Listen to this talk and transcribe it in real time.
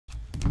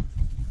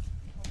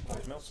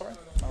mill, sorry.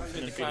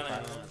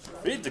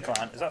 Feed the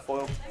clan. Is that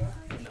foil?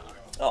 No.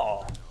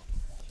 Oh.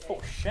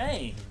 For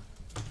shame.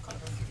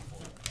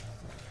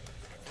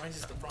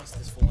 Raises the price of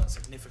this format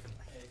significantly.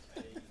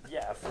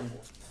 Yeah, from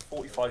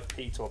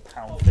 45p to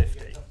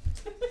 £1.50.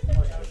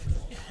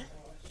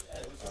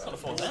 Can't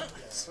afford that.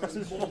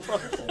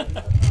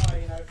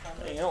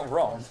 Hey, you're not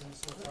wrong.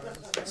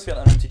 Let's get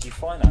an MTG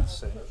finance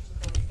soon.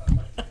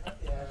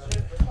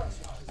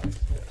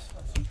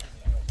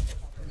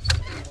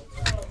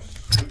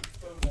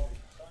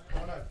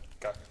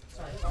 Go.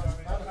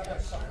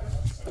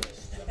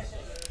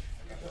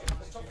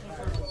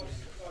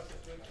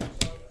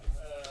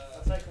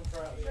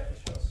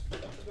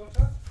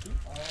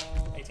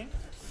 18?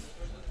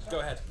 Go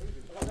ahead.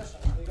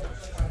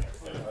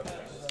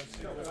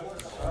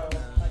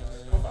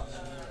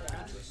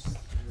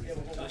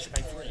 I should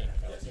pay 3.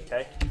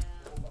 Okay.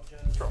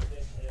 Draw.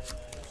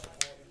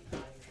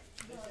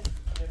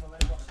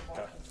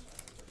 Go.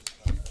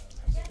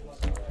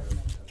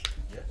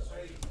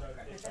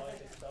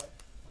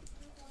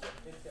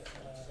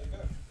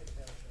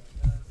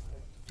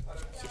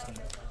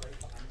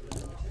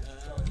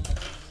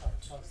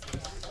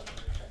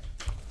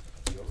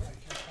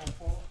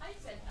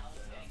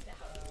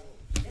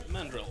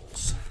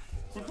 Mandrills.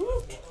 Do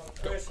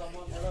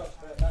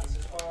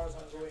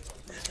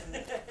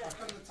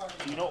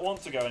you not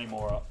want to go any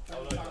more up?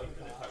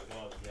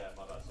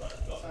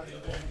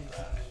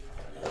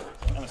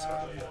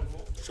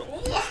 Sure.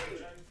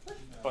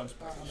 Bones.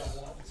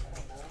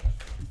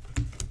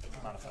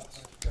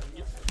 Manifest.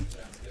 Yep.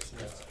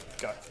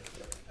 Go.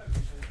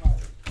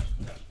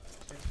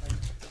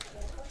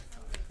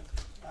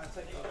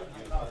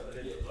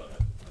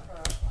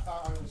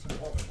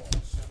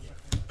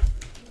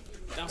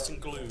 Dousing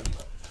Gloom.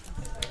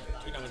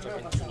 2 damage up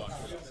in 2 life.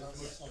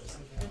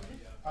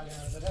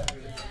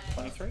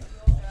 23?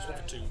 Swap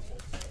for 2.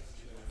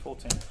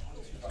 14.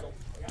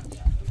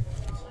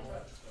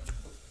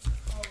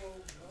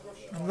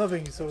 I'm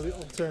loving sort of the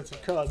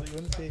alternative cards that you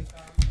wouldn't see.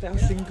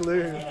 Dousing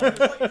Gloom.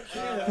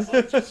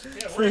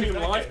 Premium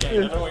life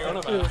game, I don't know what you're on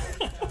about.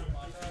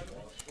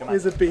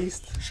 Here's a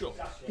beast. Sure.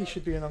 He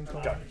should be an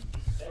uncommon. Go.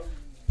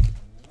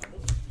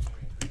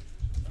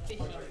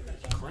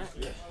 Crap.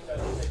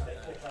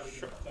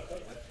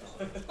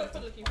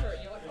 Looking for it,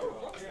 you're like,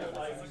 oh,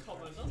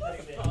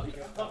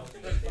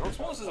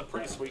 Rocksmallers is a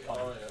pretty sweet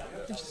card.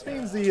 It just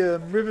means the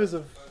rivers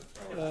of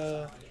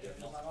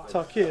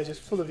Tarkir are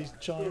just full of these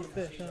giant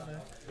fish, aren't they?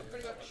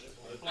 pretty much.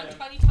 And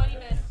tiny, tiny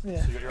men.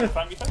 Yeah. So you got your own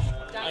family fish?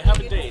 I have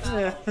indeed.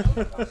 Yeah.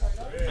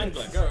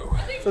 Angler, go.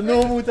 It's a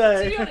normal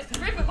day. To be honest,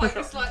 River might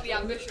be slightly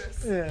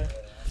ambitious. Yeah.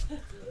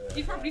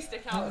 You'd probably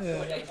stick out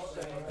Yeah. for it.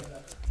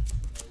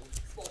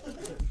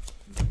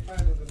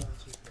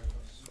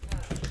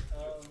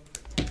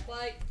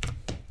 Like,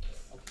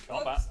 Come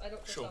on oops, back. I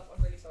don't Sure. myself,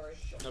 I'm really sorry.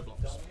 No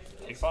blocks.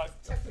 85.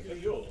 Technically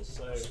yours,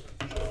 so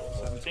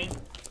 17.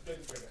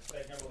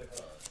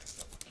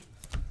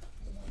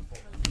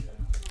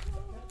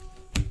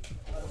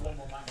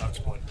 Max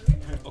point.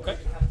 Okay.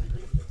 Not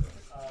even.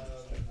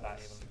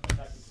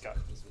 Go.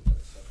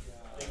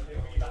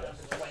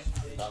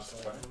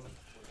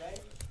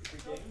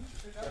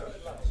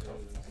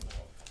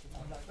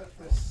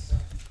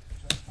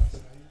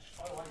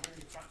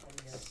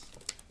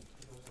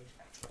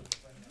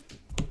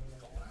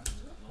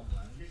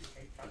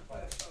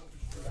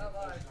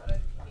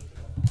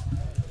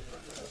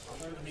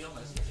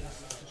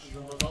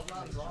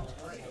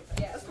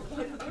 Yeah, that's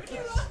probably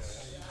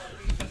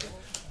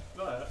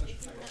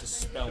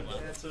Dispel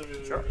that.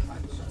 Sure.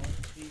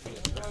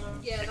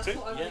 yeah, that's Two?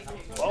 what I'm Yeah.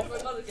 thinking. 12?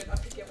 My mother could, I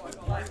could get what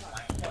I got.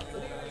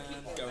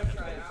 Go.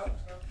 Try it out.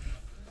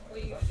 What do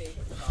you do?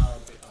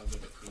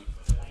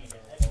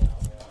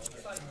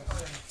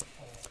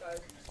 Go.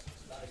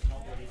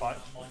 5.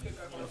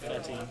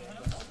 13.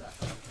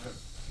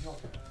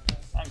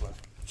 Angler.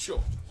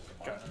 Sure.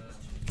 Go.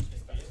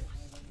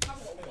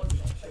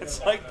 It's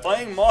like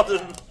playing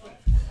modern,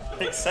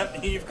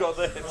 except you've got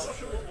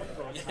this.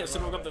 Yeah, so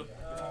we've got the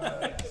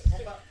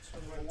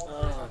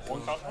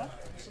 1 card in hand?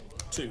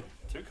 2.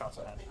 2 cards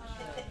in hand.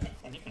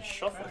 And you can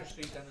shuffle.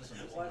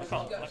 I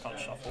can't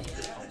shuffle.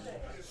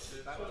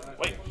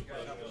 Wait.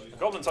 The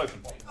goblin's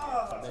open.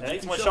 It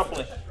needs my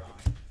shuffling.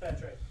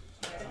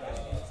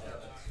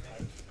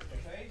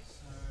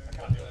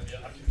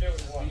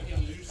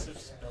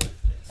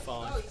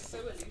 Oh, he's so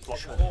elusive. Block.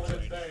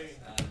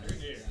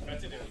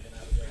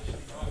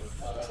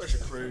 Treasure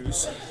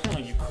Cruise. Oh,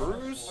 you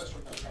cruise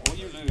or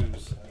you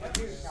lose.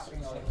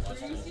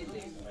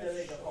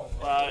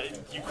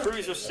 You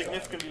cruise are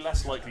significantly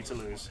less likely to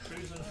lose.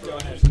 Go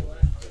ahead.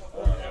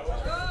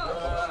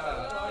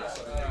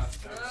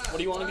 What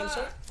do you want against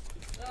it?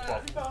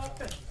 Well,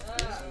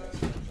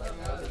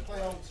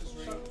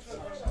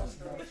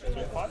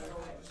 5?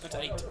 Go to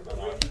 8.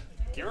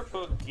 Give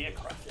Kirpa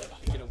Gearcraft.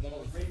 Get a 1-1.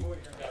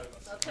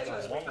 I'll tell you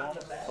what.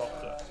 1-1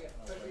 Doctor.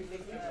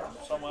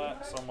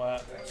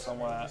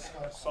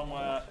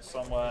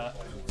 Somewhere.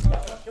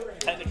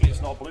 Technically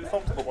it's not a blue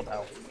font, but what the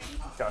hell?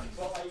 Go.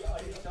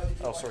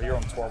 Oh, sorry, you're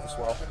on 12 as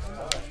well.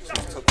 So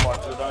you took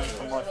 5 to the dome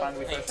from my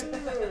family 50. An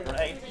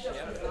 8.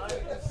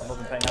 I've not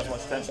been paying as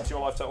much attention to your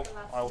life total.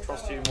 I will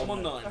trust you more.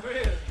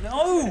 1-9.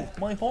 No!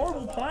 My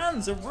horrible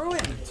plans are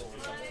ruined!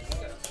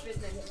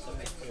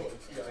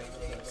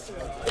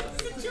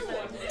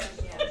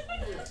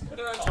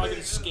 Target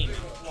is scheming.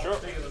 Sure.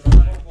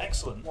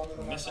 Excellent.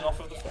 Missing off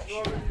of the fish.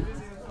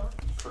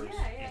 Cruise.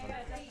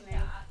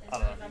 Even. I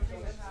don't know.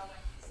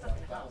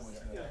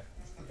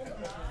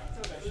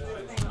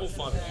 All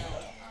 5.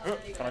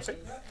 Can I see?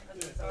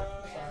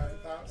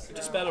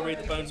 Dispel or read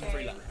the bones and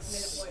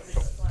freelance.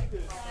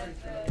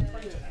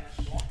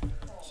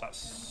 So that's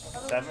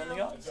 7 in the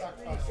guys?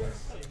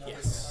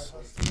 Yes.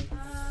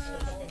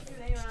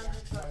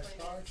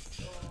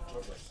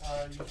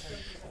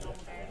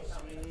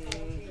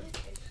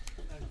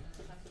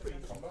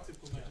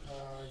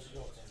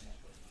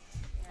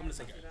 I'm gonna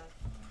say go.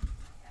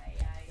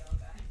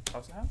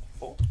 How's it hand?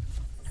 4?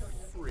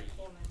 3.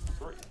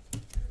 3.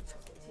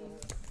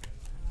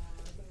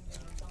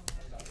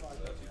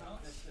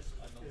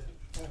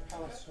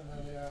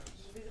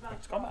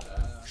 It's combat.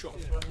 Sure. I'm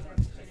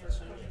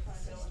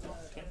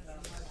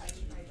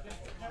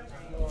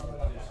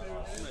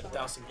gonna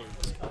douse and glue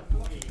this guy.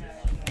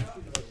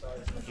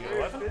 You got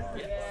 11?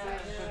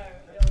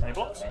 Yeah. Any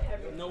blocks?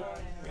 Nope.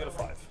 We got a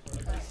 5.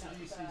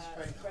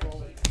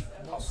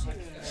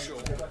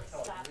 Sure.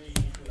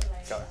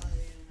 Go.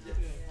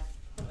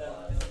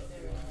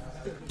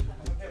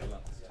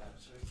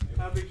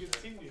 How big is the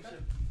team?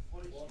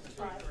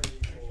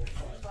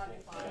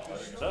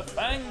 The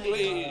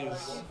Fanglies!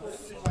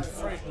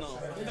 Afraid not.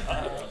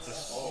 The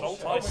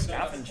Sultai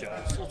Scavenger.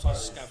 Sultai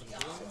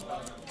Scavenger.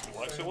 He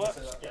likes your work.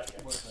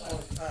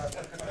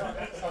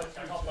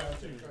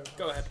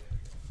 Go ahead.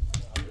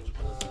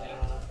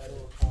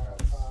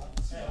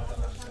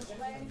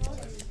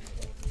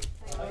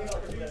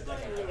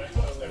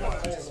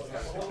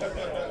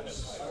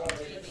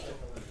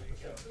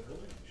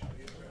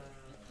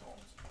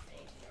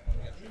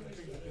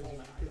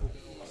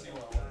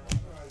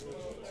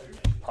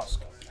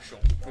 Husk. Sure.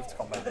 Move to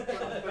combat.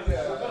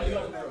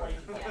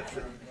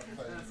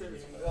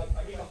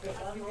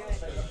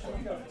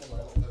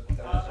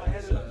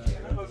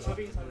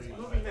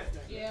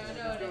 Yeah, I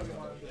know.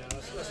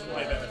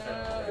 Way better.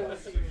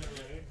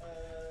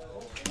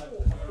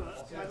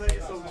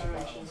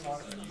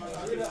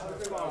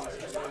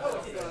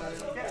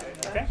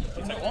 Okay,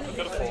 you take 1,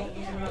 go to 4.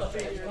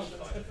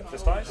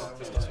 This dies?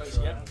 This dies.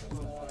 Yep.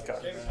 Go.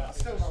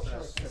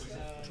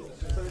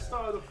 So it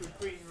started off with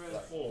green,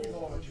 red, 4.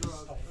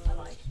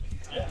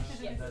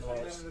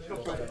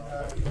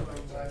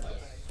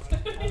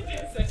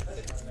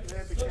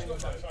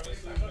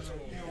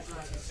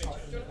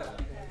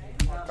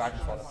 Dragon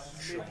Fodder.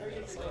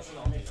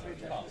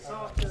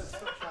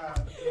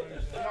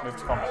 Move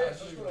to combat.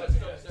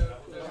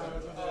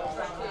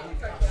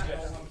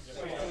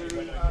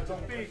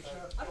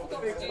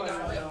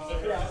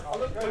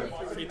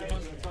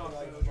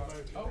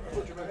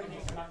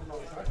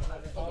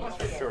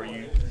 Sure,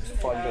 you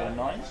 5 go to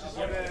 9.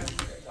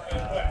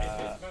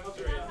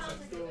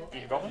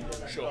 Eat a goblin?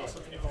 Sure. So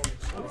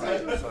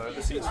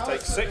this each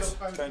takes 6,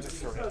 going to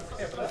 3.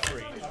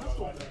 3.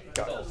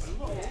 Go.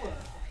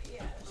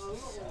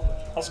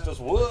 Husk does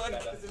work.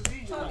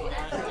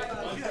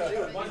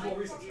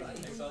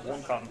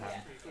 1 card in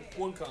hand.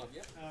 1 card,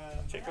 yeah.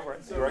 Check over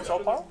it. Your exile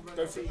pile?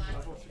 Go for it.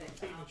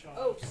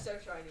 Oh, so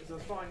shiny.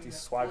 These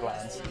swag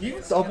lands.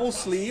 You double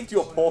sleeved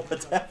your Pauper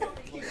deck.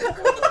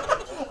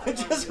 I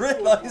just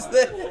realised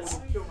this.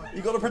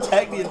 You got to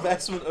protect the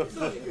investment of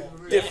the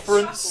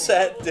different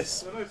set.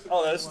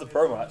 Oh, no, this is the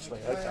promo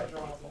actually. Okay.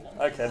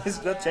 Okay,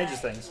 that changes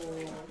things.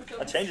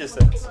 That changes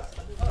things.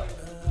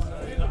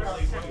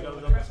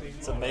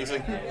 It's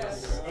amazing. And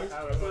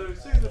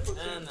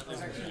that was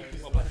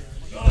well played.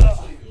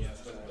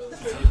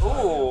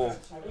 Ooh,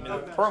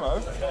 promo.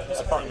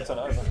 It's apparently turn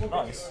over.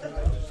 Nice.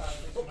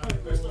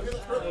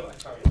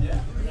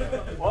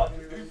 What?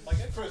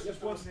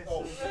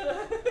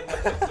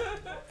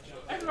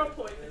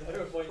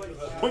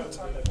 Point.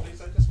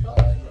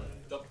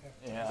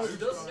 Yeah.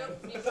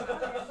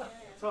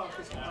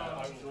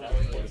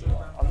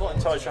 I'm not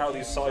entirely sure how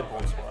these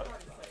sideboards work.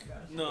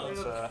 No.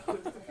 But,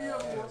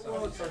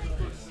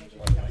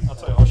 I'll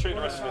tell you, I'll show you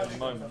the rest of it in a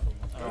moment.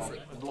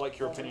 I'd like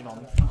your opinion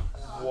on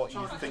what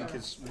you think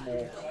is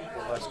more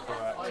or less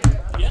correct.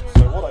 Yeah.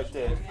 So what I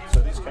did,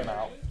 so these came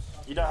out.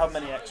 You don't have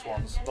many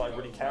X1s that I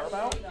really care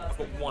about. I've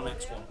got 1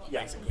 X1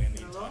 Yeah. basically in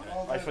the entire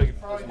deck. I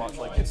figured as much.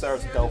 Like it's there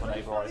as a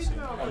Delvinator, I assume,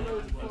 and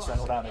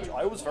incidental damage.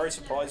 I was very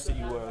surprised that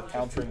you were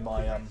countering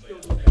my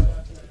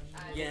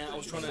Yeah, I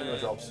was trying similar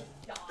to jobs.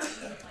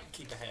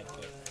 keep ahead,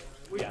 but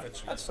Yeah,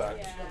 that's fair.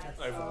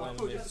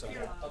 overwhelmingly so.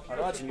 I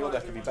imagine your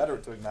deck would be better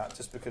at doing that,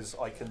 just because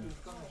I can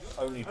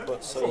only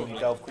put so many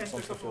Delve creatures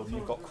onto the field, and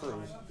you've got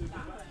crew.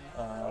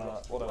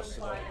 What else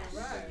did I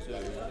do?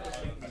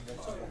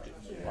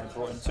 I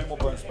brought in 2 more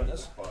bone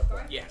splinters.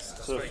 Yes.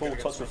 So a full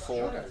touch of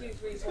 4. I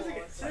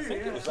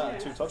think it was that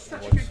and 2 touch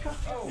voids.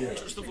 Yeah.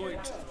 Touch the void.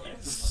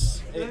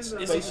 It's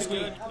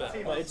basically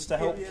it's to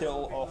help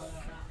kill off.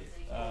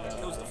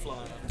 Kills the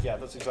fly. Yeah,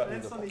 that's exactly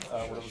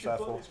what it was there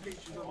for.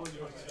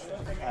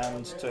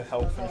 And to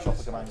help finish off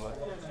the command glide.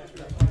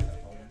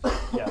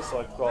 Yeah, so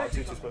I've got a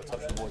 2-2 split,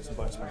 touch the voids and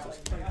bone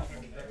splinters.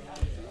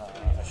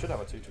 I should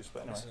have a 2-2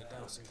 split anyway.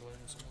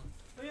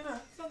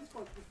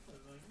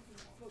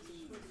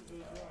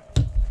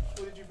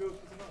 What did you build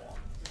for tonight?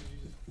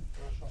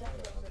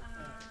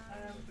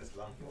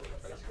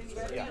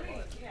 Yeah.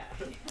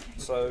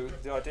 So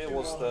the idea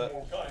was that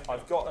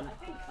I've got not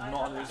an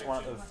unreasonable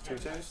amount of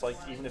 2-2s. Like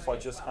even if I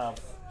just have,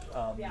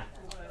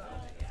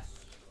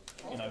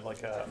 you know,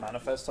 like a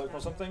manifest token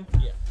or something,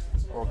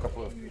 or a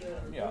couple of, I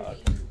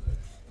can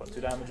put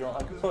 2 damage on.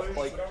 I can put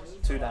like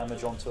 2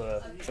 damage onto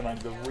a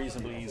command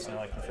reasonably easily,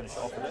 and I can finish it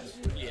off with it.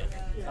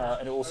 Yeah.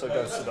 And it also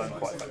goes to dome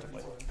quite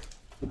effectively.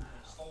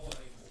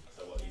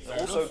 It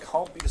also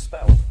can't be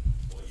dispelled.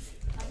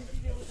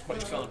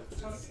 Which one?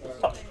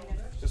 Touch.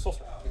 It's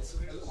also.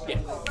 Yeah.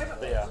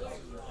 But yeah,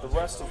 the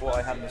rest of what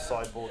I had in the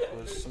sideboard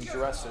was some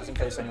duresses in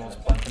case anyone's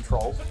playing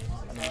control,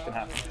 and then you can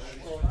have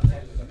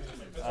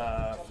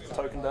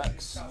token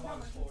decks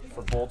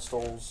for board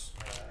stalls.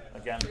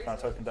 Again, kind of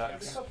token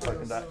decks,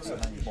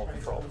 and then more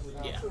control.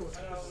 Yeah.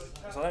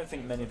 So I don't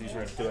think many of these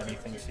are going to do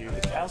anything to you. The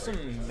Chasm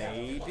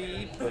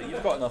maybe, but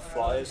you've got enough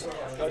flyers.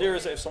 The idea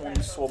is that if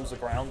someone swarms the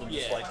ground and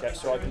just like gets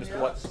through, I can just be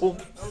like boom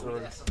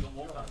through.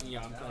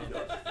 Yeah, I'm playing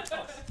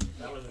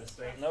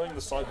it. Knowing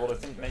the sideboard, I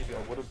think maybe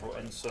I would have brought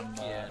in some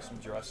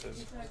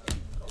duresses.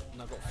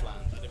 And I've got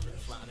flatten. I didn't bring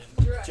flatten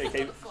in.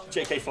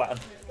 JK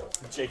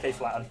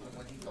Flatten.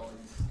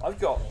 I've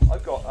got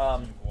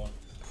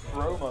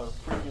promo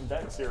premium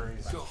deck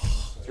series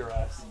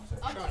duress.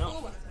 I've got a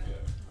full one.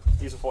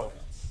 Use a foil.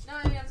 No,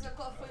 I've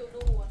got a full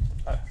normal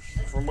one.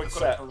 From which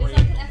set? It's like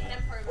an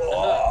F&M promo.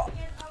 Oh.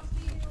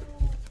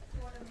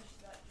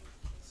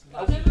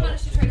 I've never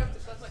managed to trade off the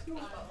first like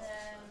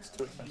It's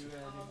too expensive.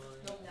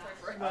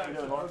 No, You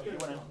doing, Laura? You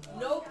went in.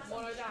 nope,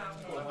 mono down.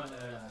 Doing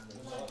okay.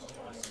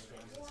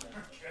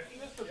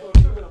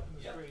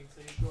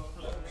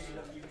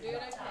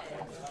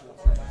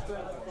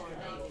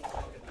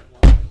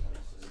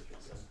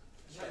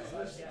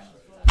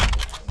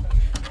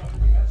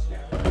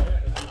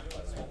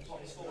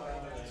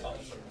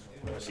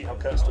 See how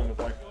Kurt's doing with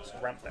my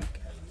ramp deck.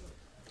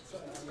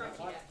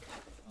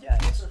 Yeah,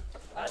 it's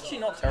actually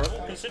not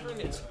terrible considering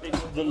it's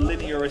the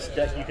linearist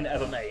deck you can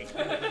ever make.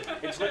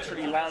 It's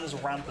literally lands,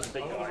 ramp, and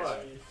big guys.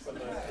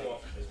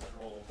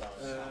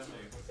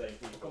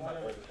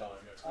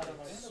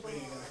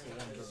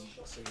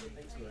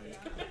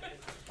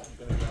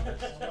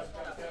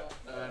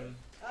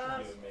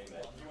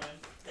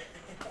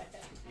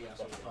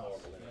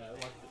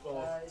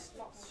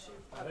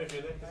 I know if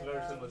your deck is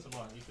very similar to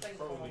mine, you could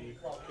probably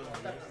kill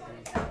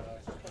me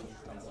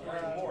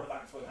More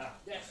back foot now.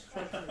 Yes.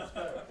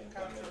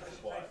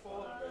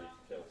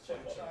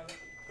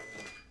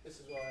 This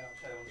is why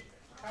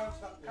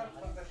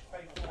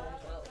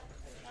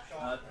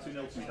I'll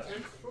 2-0 to me, that's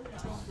it.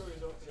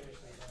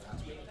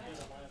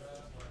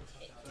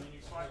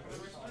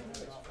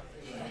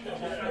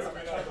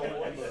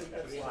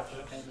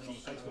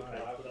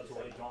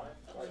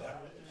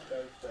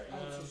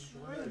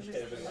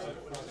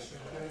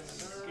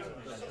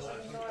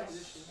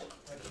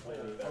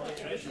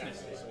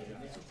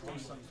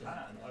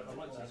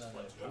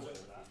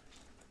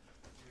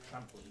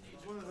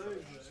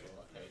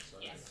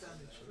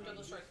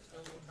 Double strike.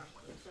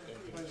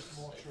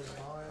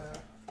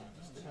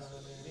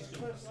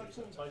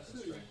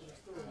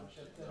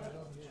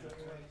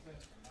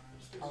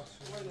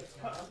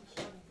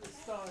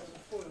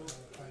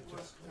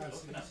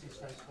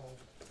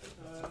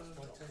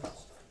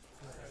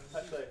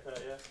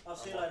 I'll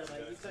see you later,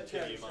 mate. You take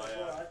care of yourself,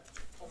 alright?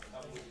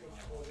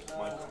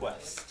 My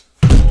quest.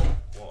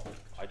 What?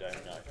 I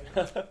don't know.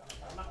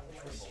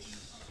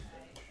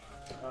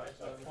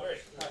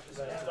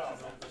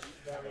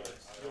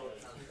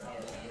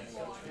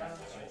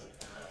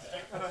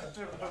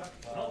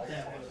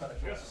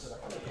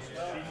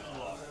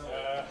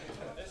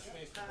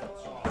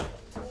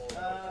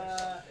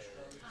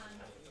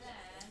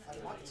 I'd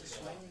like to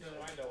swing.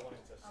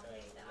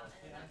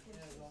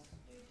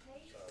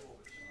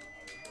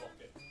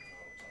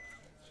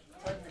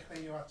 Technically,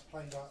 you have to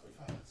play that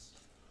first.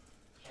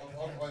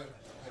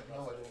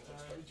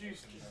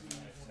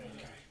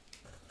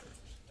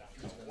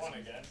 One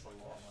again.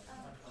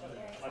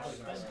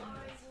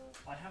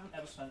 I haven't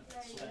ever spent the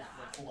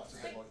full on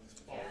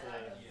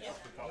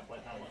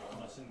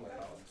a single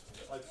card.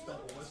 I've spent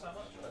almost that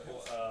much. I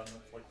bought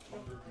like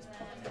 120.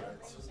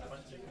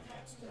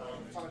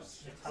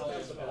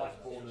 Italians of black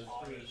borders,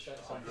 3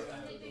 sets under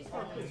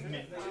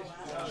mint.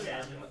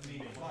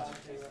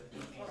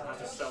 I had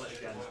to sell it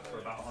again for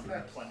about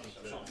 120 to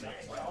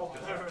make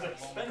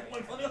spend my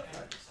money.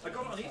 I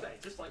got it on eBay,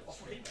 just like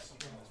off of eBay.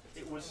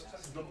 It was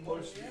the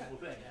most beautiful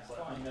thing. It's like,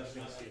 I'm never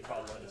going to see a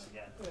card like this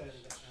again. Yeah,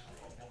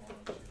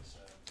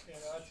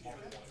 no, I had to give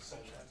it one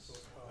second.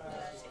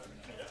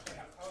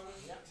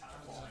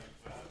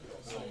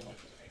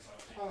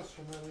 I was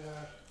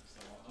familiar.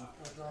 I'd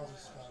rather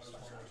start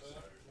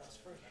tomorrow.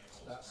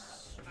 That's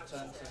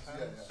return to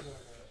hands.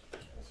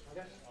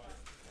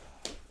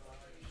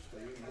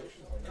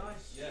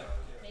 Nice. Yeah.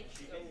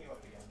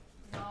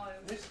 No,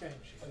 This game,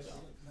 she says,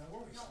 no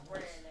worries. not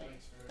really.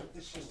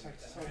 This just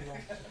takes so long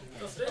to do.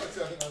 That's it.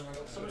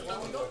 So much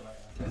time we got?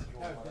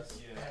 No, it's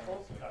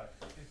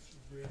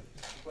really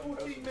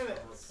 14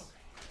 minutes.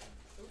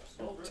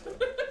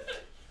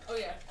 Oh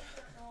yeah.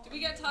 Did we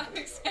get time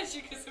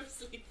extension because I'm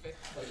sleeping?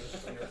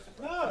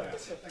 no,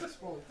 it's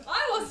exploit.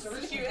 I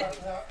wasn't sleeping.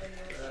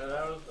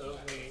 That was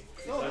me.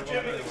 Not a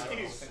legitimate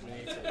excuse.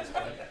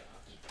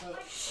 But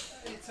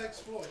it's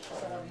exploit, so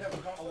I've never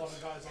got a lot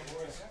of guys on the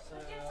list.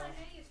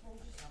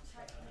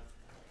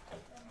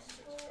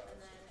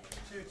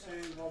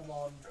 2-2, 1-1,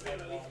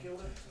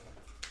 1-1.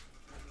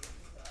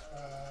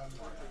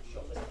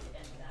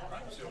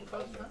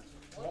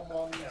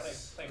 1-1,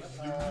 yes.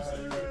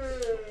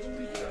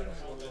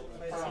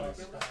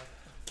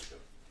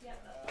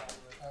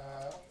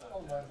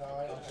 On my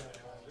die,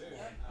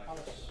 I'll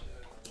do it.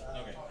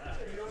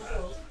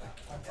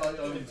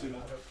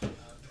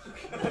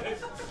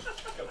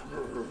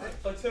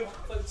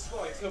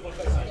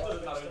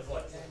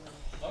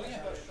 Oh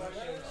yeah.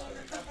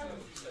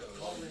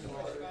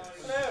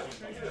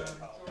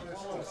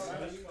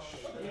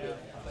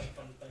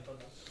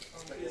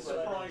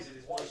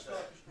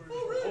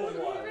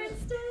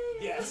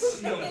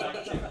 Yes!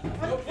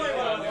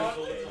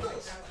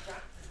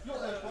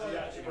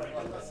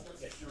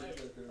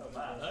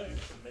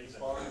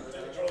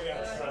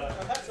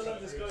 I've had to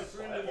let this go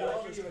through the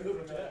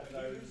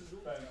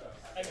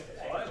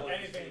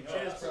anything.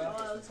 Cheers,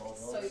 bro.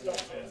 So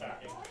good.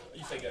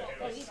 You say go.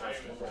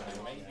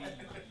 Maybe.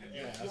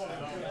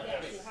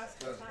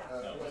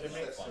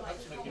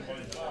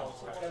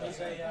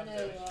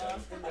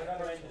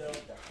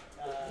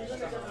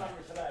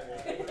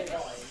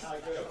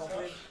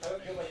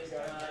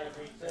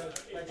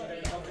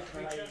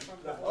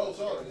 Oh,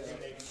 sorry.